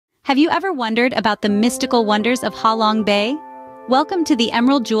Have you ever wondered about the mystical wonders of Ha Long Bay? Welcome to the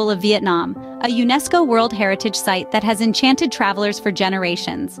Emerald Jewel of Vietnam, a UNESCO World Heritage Site that has enchanted travelers for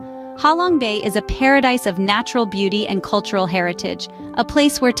generations. Ha Long Bay is a paradise of natural beauty and cultural heritage, a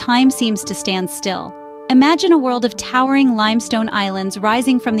place where time seems to stand still. Imagine a world of towering limestone islands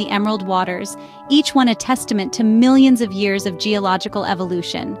rising from the emerald waters, each one a testament to millions of years of geological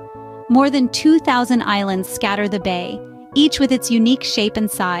evolution. More than 2,000 islands scatter the bay, each with its unique shape and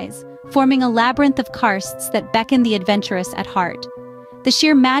size, forming a labyrinth of karsts that beckon the adventurous at heart. The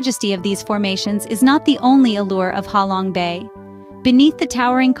sheer majesty of these formations is not the only allure of Ha Long Bay. Beneath the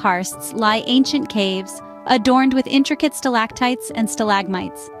towering karsts lie ancient caves, adorned with intricate stalactites and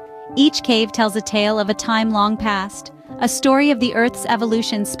stalagmites. Each cave tells a tale of a time long past, a story of the Earth's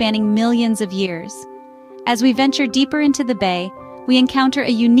evolution spanning millions of years. As we venture deeper into the bay, we encounter a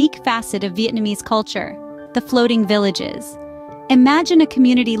unique facet of Vietnamese culture: the floating villages. Imagine a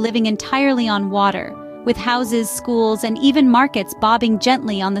community living entirely on water, with houses, schools, and even markets bobbing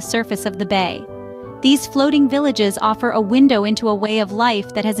gently on the surface of the bay. These floating villages offer a window into a way of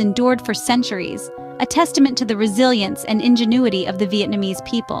life that has endured for centuries, a testament to the resilience and ingenuity of the Vietnamese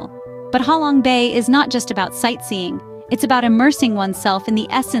people. But Ha Long Bay is not just about sightseeing, it's about immersing oneself in the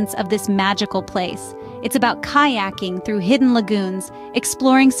essence of this magical place. It's about kayaking through hidden lagoons,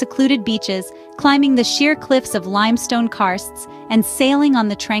 exploring secluded beaches, climbing the sheer cliffs of limestone karsts, and sailing on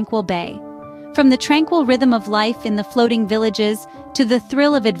the tranquil bay. From the tranquil rhythm of life in the floating villages to the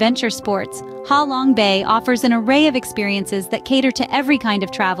thrill of adventure sports, Ha Long Bay offers an array of experiences that cater to every kind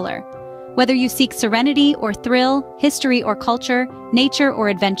of traveler. Whether you seek serenity or thrill, history or culture, nature or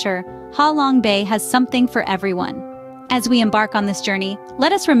adventure, Ha Long Bay has something for everyone. As we embark on this journey,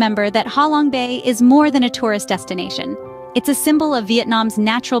 let us remember that Ha Long Bay is more than a tourist destination. It's a symbol of Vietnam's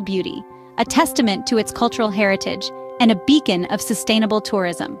natural beauty, a testament to its cultural heritage, and a beacon of sustainable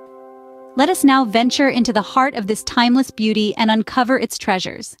tourism. Let us now venture into the heart of this timeless beauty and uncover its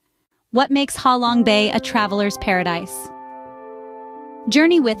treasures. What makes Ha Long Bay a traveler's paradise?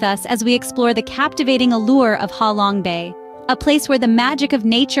 Journey with us as we explore the captivating allure of Ha Long Bay, a place where the magic of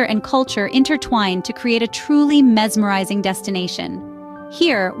nature and culture intertwine to create a truly mesmerizing destination.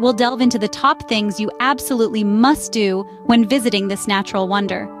 Here, we'll delve into the top things you absolutely must do when visiting this natural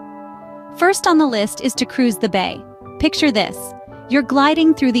wonder. First on the list is to cruise the bay. Picture this. You're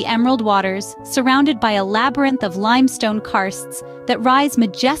gliding through the emerald waters, surrounded by a labyrinth of limestone karsts that rise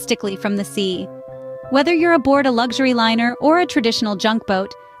majestically from the sea. Whether you're aboard a luxury liner or a traditional junk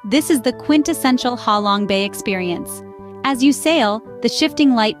boat, this is the quintessential Ha Long Bay experience. As you sail, the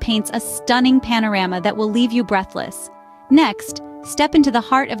shifting light paints a stunning panorama that will leave you breathless. Next, step into the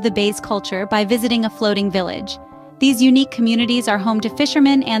heart of the bay's culture by visiting a floating village. These unique communities are home to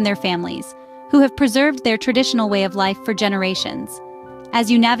fishermen and their families, who have preserved their traditional way of life for generations. As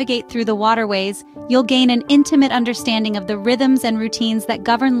you navigate through the waterways, you'll gain an intimate understanding of the rhythms and routines that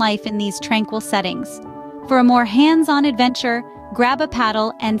govern life in these tranquil settings. For a more hands-on adventure, grab a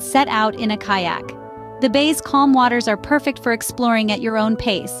paddle and set out in a kayak. The bay's calm waters are perfect for exploring at your own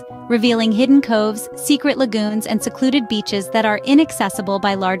pace, revealing hidden coves, secret lagoons, and secluded beaches that are inaccessible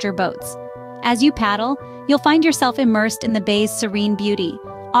by larger boats. As you paddle, you'll find yourself immersed in the bay's serene beauty,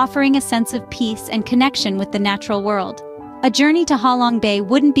 offering a sense of peace and connection with the natural world. A journey to Ha Long Bay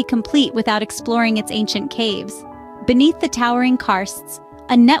wouldn't be complete without exploring its ancient caves. Beneath the towering karsts,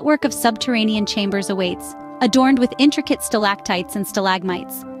 a network of subterranean chambers awaits, adorned with intricate stalactites and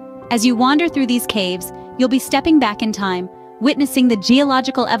stalagmites. As you wander through these caves, you'll be stepping back in time, witnessing the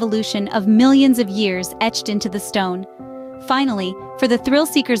geological evolution of millions of years etched into the stone. Finally, for the thrill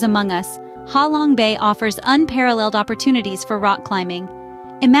seekers among us, Ha Long Bay offers unparalleled opportunities for rock climbing.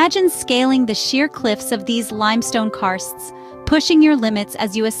 Imagine scaling the sheer cliffs of these limestone karsts, pushing your limits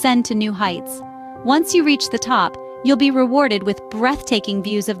as you ascend to new heights. Once you reach the top, you'll be rewarded with breathtaking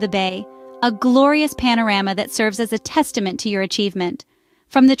views of the bay, a glorious panorama that serves as a testament to your achievement.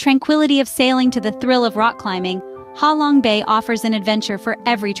 From the tranquility of sailing to the thrill of rock climbing, Ha Long Bay offers an adventure for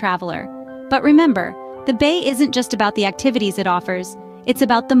every traveler. But remember, the bay isn't just about the activities it offers, it's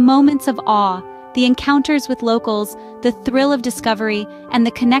about the moments of awe, the encounters with locals, the thrill of discovery, and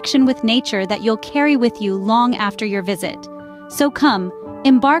the connection with nature that you'll carry with you long after your visit. So come,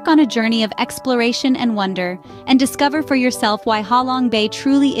 embark on a journey of exploration and wonder, and discover for yourself why Ha Long Bay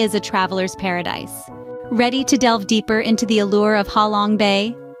truly is a traveler's paradise. Ready to delve deeper into the allure of Ha Long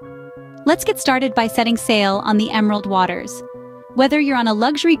Bay? Let's get started by setting sail on the emerald waters. Whether you're on a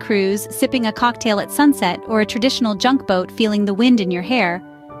luxury cruise, sipping a cocktail at sunset, or a traditional junk boat feeling the wind in your hair,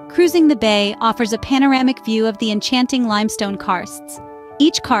 cruising the bay offers a panoramic view of the enchanting limestone karsts.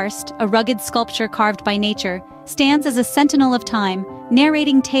 Each karst, a rugged sculpture carved by nature, stands as a sentinel of time,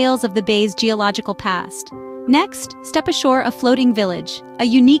 narrating tales of the bay's geological past. Next, step ashore a floating village, a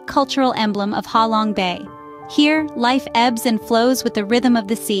unique cultural emblem of Ha Long Bay. Here, life ebbs and flows with the rhythm of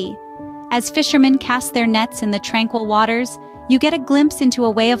the sea. As fishermen cast their nets in the tranquil waters, you get a glimpse into a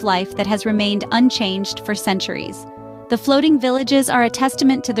way of life that has remained unchanged for centuries. The floating villages are a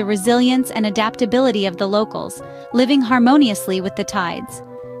testament to the resilience and adaptability of the locals, living harmoniously with the tides.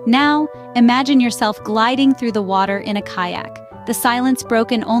 Now, imagine yourself gliding through the water in a kayak, the silence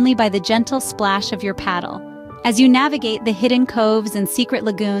broken only by the gentle splash of your paddle. As you navigate the hidden coves and secret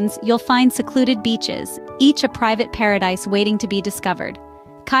lagoons, you'll find secluded beaches, each a private paradise waiting to be discovered.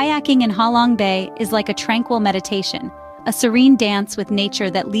 Kayaking in Ha Long Bay is like a tranquil meditation, a serene dance with nature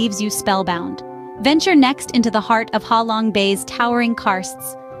that leaves you spellbound. Venture next into the heart of Ha Long Bay's towering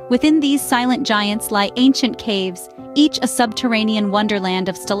karsts. Within these silent giants lie ancient caves, each a subterranean wonderland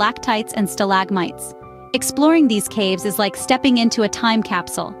of stalactites and stalagmites. Exploring these caves is like stepping into a time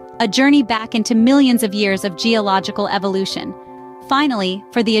capsule, a journey back into millions of years of geological evolution. Finally,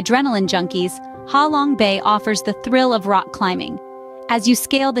 for the adrenaline junkies, Ha Long Bay offers the thrill of rock climbing. As you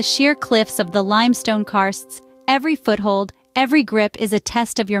scale the sheer cliffs of the limestone karsts, every foothold, every grip is a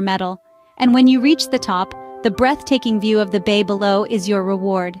test of your mettle. And when you reach the top, the breathtaking view of the bay below is your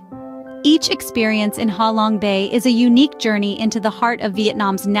reward. Each experience in Ha Long Bay is a unique journey into the heart of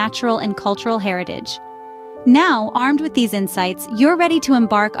Vietnam's natural and cultural heritage. Now, armed with these insights, you're ready to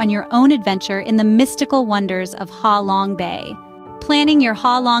embark on your own adventure in the mystical wonders of Ha Long Bay. Planning your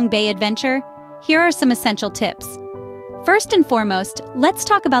Ha Long Bay adventure? Here are some essential tips. First and foremost, let's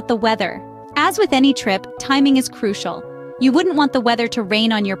talk about the weather. As with any trip, timing is crucial. You wouldn't want the weather to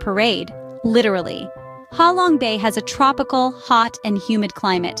rain on your parade. Literally. Ha Long Bay has a tropical, hot, and humid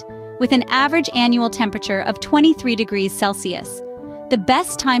climate, with an average annual temperature of 23 degrees Celsius. The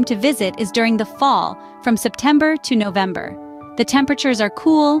best time to visit is during the fall, from September to November. The temperatures are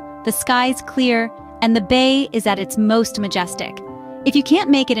cool, the skies clear, and the bay is at its most majestic. If you can't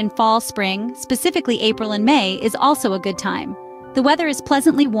make it in fall, spring, specifically April and May is also a good time. The weather is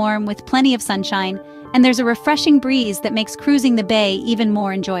pleasantly warm with plenty of sunshine, and there's a refreshing breeze that makes cruising the bay even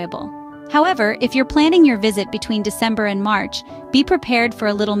more enjoyable. However, if you're planning your visit between December and March, be prepared for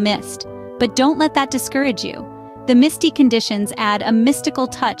a little mist, but don't let that discourage you. The misty conditions add a mystical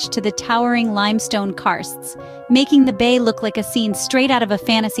touch to the towering limestone karsts, making the bay look like a scene straight out of a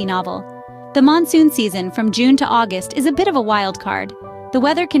fantasy novel. The monsoon season from June to August is a bit of a wild card. The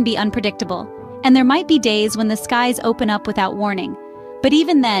weather can be unpredictable, and there might be days when the skies open up without warning. But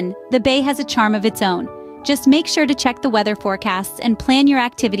even then, the bay has a charm of its own. Just make sure to check the weather forecasts and plan your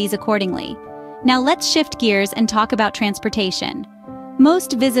activities accordingly. Now let's shift gears and talk about transportation.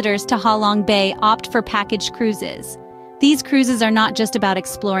 Most visitors to Ha Long Bay opt for packaged cruises. These cruises are not just about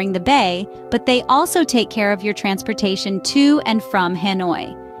exploring the bay, but they also take care of your transportation to and from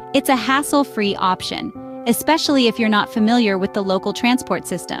Hanoi. It's a hassle-free option, especially if you're not familiar with the local transport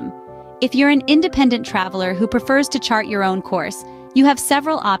system. If you're an independent traveler who prefers to chart your own course, you have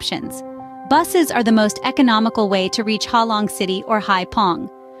several options. Buses are the most economical way to reach Ha Long City or Hai Phong.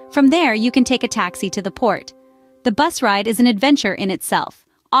 From there, you can take a taxi to the port. The bus ride is an adventure in itself,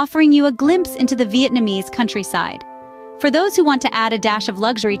 offering you a glimpse into the Vietnamese countryside. For those who want to add a dash of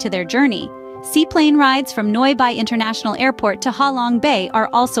luxury to their journey, seaplane rides from Noi Bai International Airport to Ha Long Bay are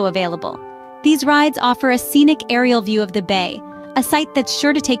also available. These rides offer a scenic aerial view of the bay, a sight that's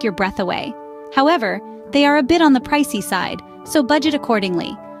sure to take your breath away. However, they are a bit on the pricey side, so budget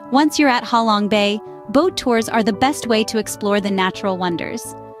accordingly. Once you're at Ha Long Bay, boat tours are the best way to explore the natural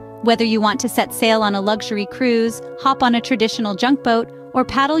wonders. Whether you want to set sail on a luxury cruise, hop on a traditional junk boat, or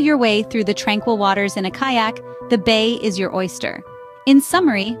paddle your way through the tranquil waters in a kayak, the bay is your oyster. In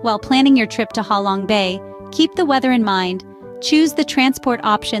summary, while planning your trip to Ha Long Bay, keep the weather in mind, choose the transport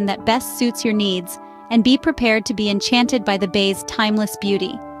option that best suits your needs, and be prepared to be enchanted by the bay's timeless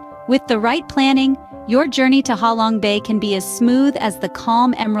beauty. With the right planning, your journey to Ha Long Bay can be as smooth as the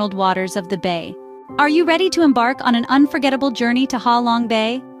calm emerald waters of the bay. Are you ready to embark on an unforgettable journey to Ha Long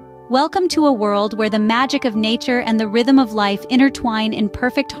Bay? Welcome to a world where the magic of nature and the rhythm of life intertwine in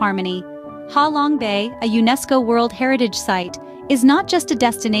perfect harmony. Ha Long Bay, a UNESCO World Heritage Site, is not just a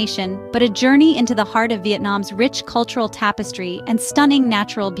destination, but a journey into the heart of Vietnam's rich cultural tapestry and stunning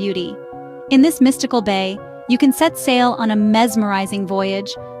natural beauty. In this mystical bay, you can set sail on a mesmerizing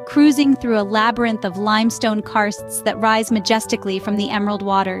voyage, cruising through a labyrinth of limestone karsts that rise majestically from the emerald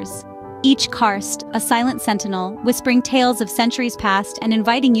waters. Each karst, a silent sentinel, whispering tales of centuries past and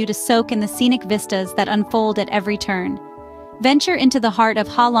inviting you to soak in the scenic vistas that unfold at every turn. Venture into the heart of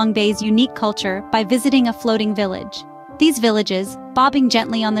Ha Long Bay's unique culture by visiting a floating village. These villages, bobbing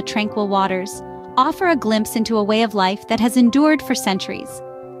gently on the tranquil waters, offer a glimpse into a way of life that has endured for centuries.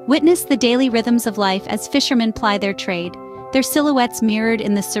 Witness the daily rhythms of life as fishermen ply their trade, their silhouettes mirrored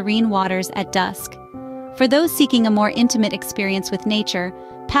in the serene waters at dusk. For those seeking a more intimate experience with nature,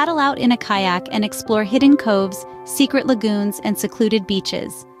 paddle out in a kayak and explore hidden coves, secret lagoons, and secluded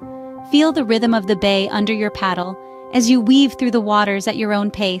beaches. Feel the rhythm of the bay under your paddle as you weave through the waters at your own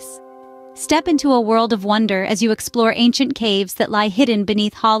pace. Step into a world of wonder as you explore ancient caves that lie hidden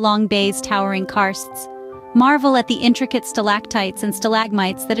beneath Ha Long Bay's towering karsts. Marvel at the intricate stalactites and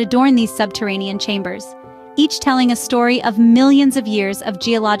stalagmites that adorn these subterranean chambers, each telling a story of millions of years of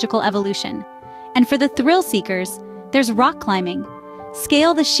geological evolution. And for the thrill seekers, there's rock climbing.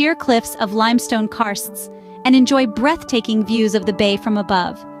 Scale the sheer cliffs of limestone karsts and enjoy breathtaking views of the bay from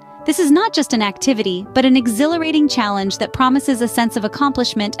above. This is not just an activity, but an exhilarating challenge that promises a sense of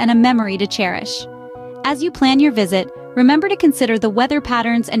accomplishment and a memory to cherish. As you plan your visit, remember to consider the weather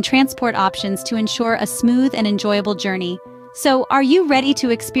patterns and transport options to ensure a smooth and enjoyable journey. So, are you ready to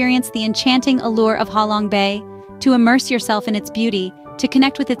experience the enchanting allure of Ha Long Bay, to immerse yourself in its beauty, to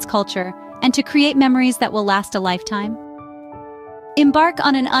connect with its culture, and to create memories that will last a lifetime? Embark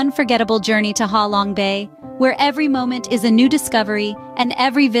on an unforgettable journey to Ha Long Bay, where every moment is a new discovery and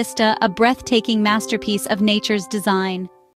every vista a breathtaking masterpiece of nature's design.